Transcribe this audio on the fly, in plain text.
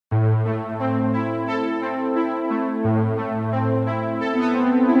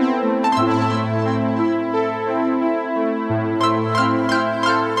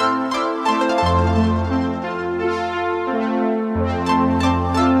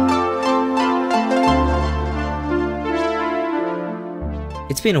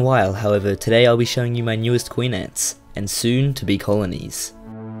It's been a while, however, today I'll be showing you my newest queen ants, and soon to be colonies.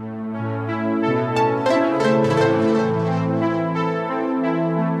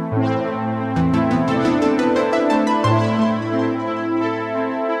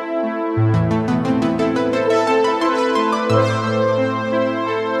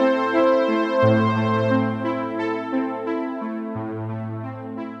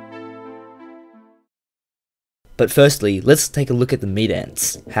 But firstly, let's take a look at the meat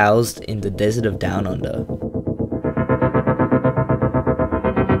ants, housed in the desert of Down Under.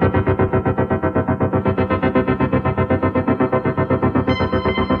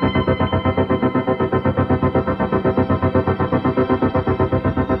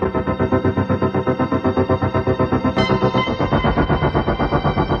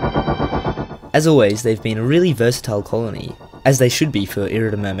 As always, they've been a really versatile colony, as they should be for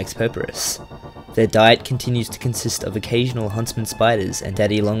Iridomyrmex purpuris. Their diet continues to consist of occasional huntsman spiders and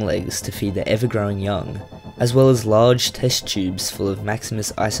daddy longlegs to feed their ever-growing young, as well as large test tubes full of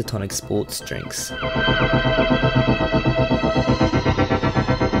Maximus isotonic sports drinks.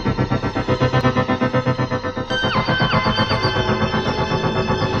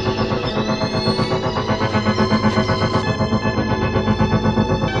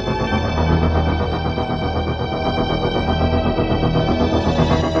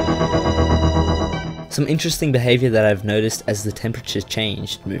 Some interesting behaviour that I've noticed as the temperatures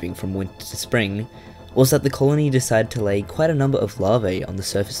changed, moving from winter to spring, was that the colony decided to lay quite a number of larvae on the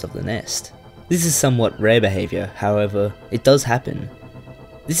surface of the nest. This is somewhat rare behaviour, however, it does happen.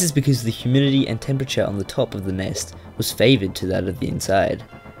 This is because the humidity and temperature on the top of the nest was favoured to that of the inside,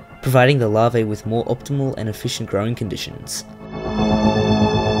 providing the larvae with more optimal and efficient growing conditions.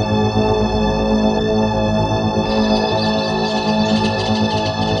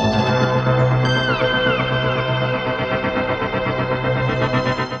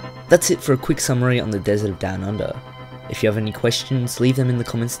 That's it for a quick summary on the desert of Down Under. If you have any questions, leave them in the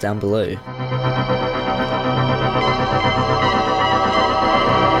comments down below.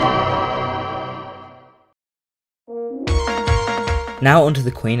 Now onto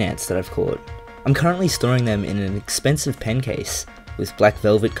the queen ants that I've caught. I'm currently storing them in an expensive pen case, with black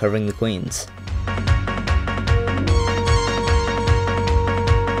velvet covering the queens.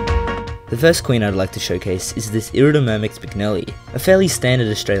 The first queen I'd like to showcase is this Iridomyrmex bignelli, a fairly standard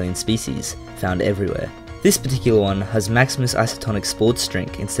Australian species, found everywhere. This particular one has Maximus isotonic sports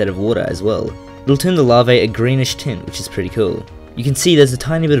drink instead of water as well. It'll turn the larvae a greenish tint, which is pretty cool. You can see there's a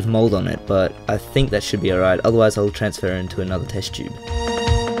tiny bit of mould on it, but I think that should be alright, otherwise I'll transfer her into another test tube.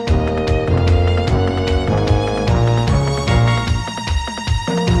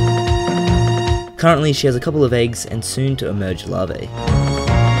 Currently she has a couple of eggs and soon to emerge larvae.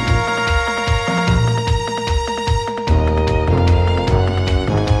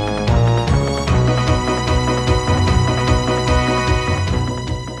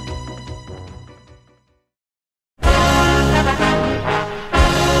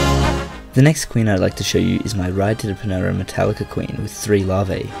 The next queen I'd like to show you is my Ride to the Panera Metallica queen with 3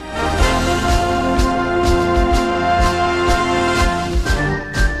 larvae.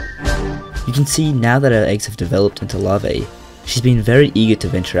 You can see now that her eggs have developed into larvae, she's been very eager to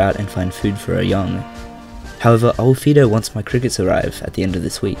venture out and find food for her young. However, I will feed her once my crickets arrive at the end of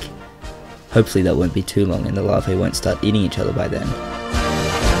this week. Hopefully that won't be too long and the larvae won't start eating each other by then.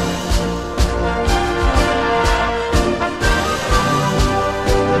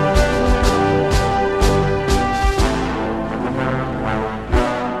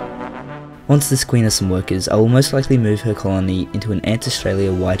 Once this queen has some workers, I will most likely move her colony into an Ant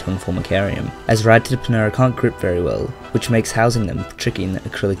Australia Whitehorn Formicarium, as Ride to the Panera can't grip very well, which makes housing them tricky in the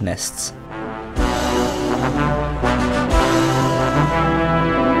acrylic nests.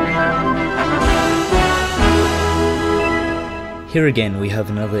 Here again we have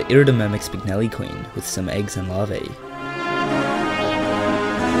another Iridomyrmex bignelli queen with some eggs and larvae.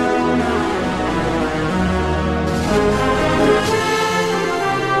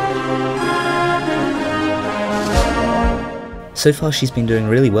 So far she's been doing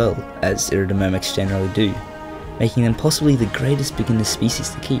really well, as Iridomyrmex generally do, making them possibly the greatest beginner species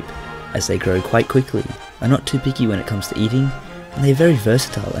to keep, as they grow quite quickly, are not too picky when it comes to eating, and they're very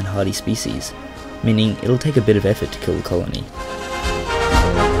versatile and hardy species, meaning it'll take a bit of effort to kill the colony.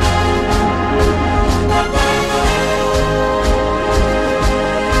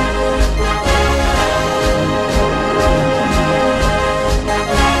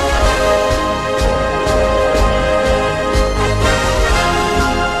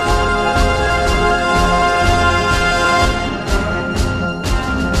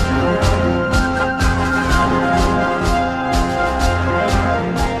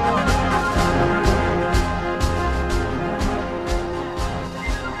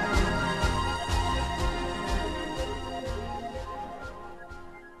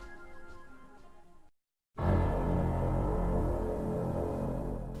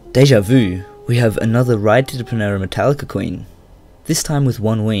 Deja vu, we have another Ride to the Panera Metallica queen, this time with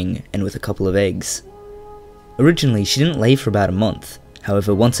one wing and with a couple of eggs. Originally she didn't lay for about a month,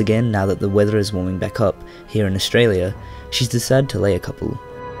 however once again now that the weather is warming back up here in Australia, she's decided to lay a couple.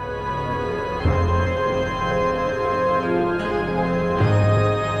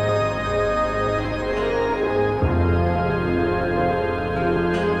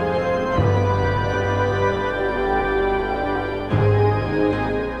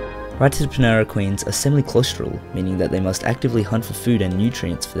 Ride to the Panera queens are semi-claustral, meaning that they must actively hunt for food and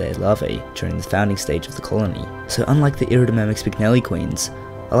nutrients for their larvae during the founding stage of the colony. So unlike the Iridomyrmex spinelli queens,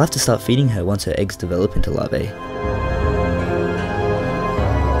 I'll have to start feeding her once her eggs develop into larvae.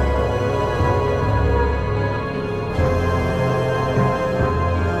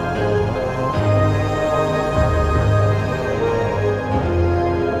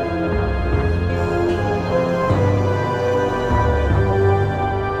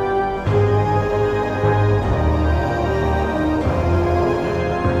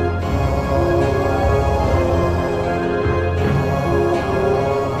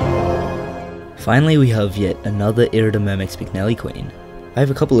 Finally we have yet another Iridomyrmex spinelli queen. I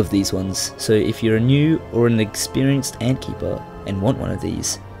have a couple of these ones, so if you're a new or an experienced ant keeper and want one of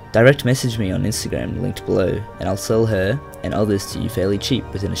these, direct message me on Instagram linked below and I'll sell her and others to you fairly cheap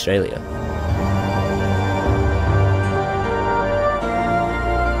within Australia.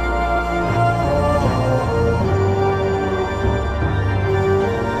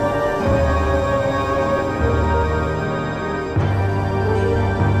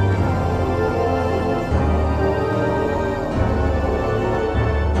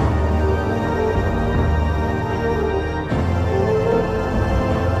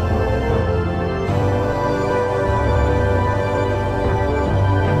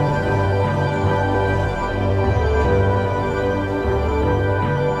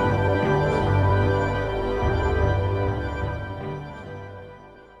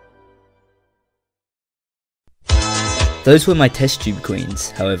 Those were my test tube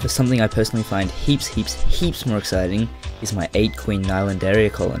queens, however something I personally find heaps more exciting is my 8 queen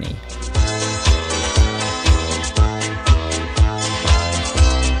Nylandaria colony.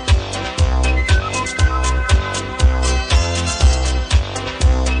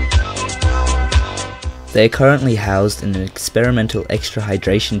 They are currently housed in an experimental extra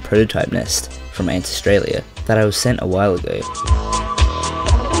hydration prototype nest from Ants Australia that I was sent a while ago.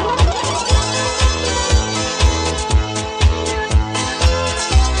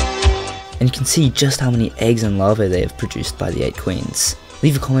 And you can see just how many eggs and larvae they have produced by the 8 queens.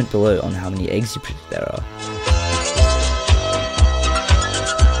 Leave a comment below on how many eggs you predict there are.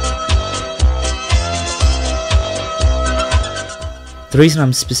 The reason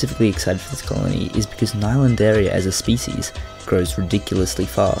I'm specifically excited for this colony is because Nylandaria as a species grows ridiculously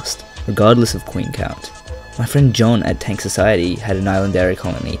fast, regardless of queen count. My friend John at Tank Society had a Nylandaria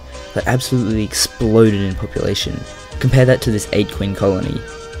colony that absolutely exploded in population. Compare that to this 8 queen colony.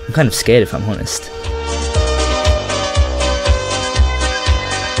 I'm kind of scared if I'm honest.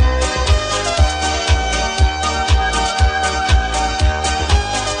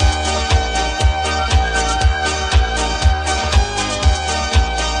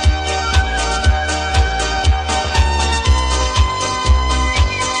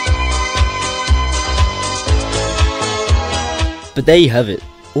 But there you have it,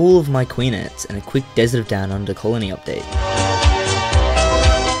 all of my queen ants and a quick Desert of Down Under colony update.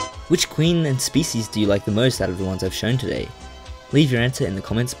 Which queen and species do you like the most out of the ones I've shown today? Leave your answer in the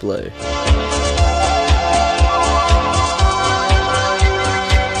comments below.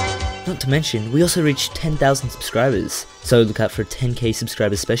 Not to mention, we also reached 10,000 subscribers, so look out for a 10k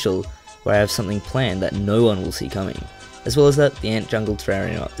subscriber special where I have something planned that no one will see coming, as well as that the Ant Jungle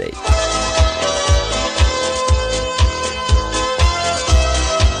Terrarium update.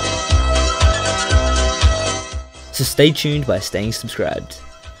 So stay tuned by staying subscribed.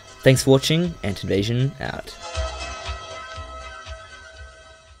 Thanks for watching, Ant Invasion out.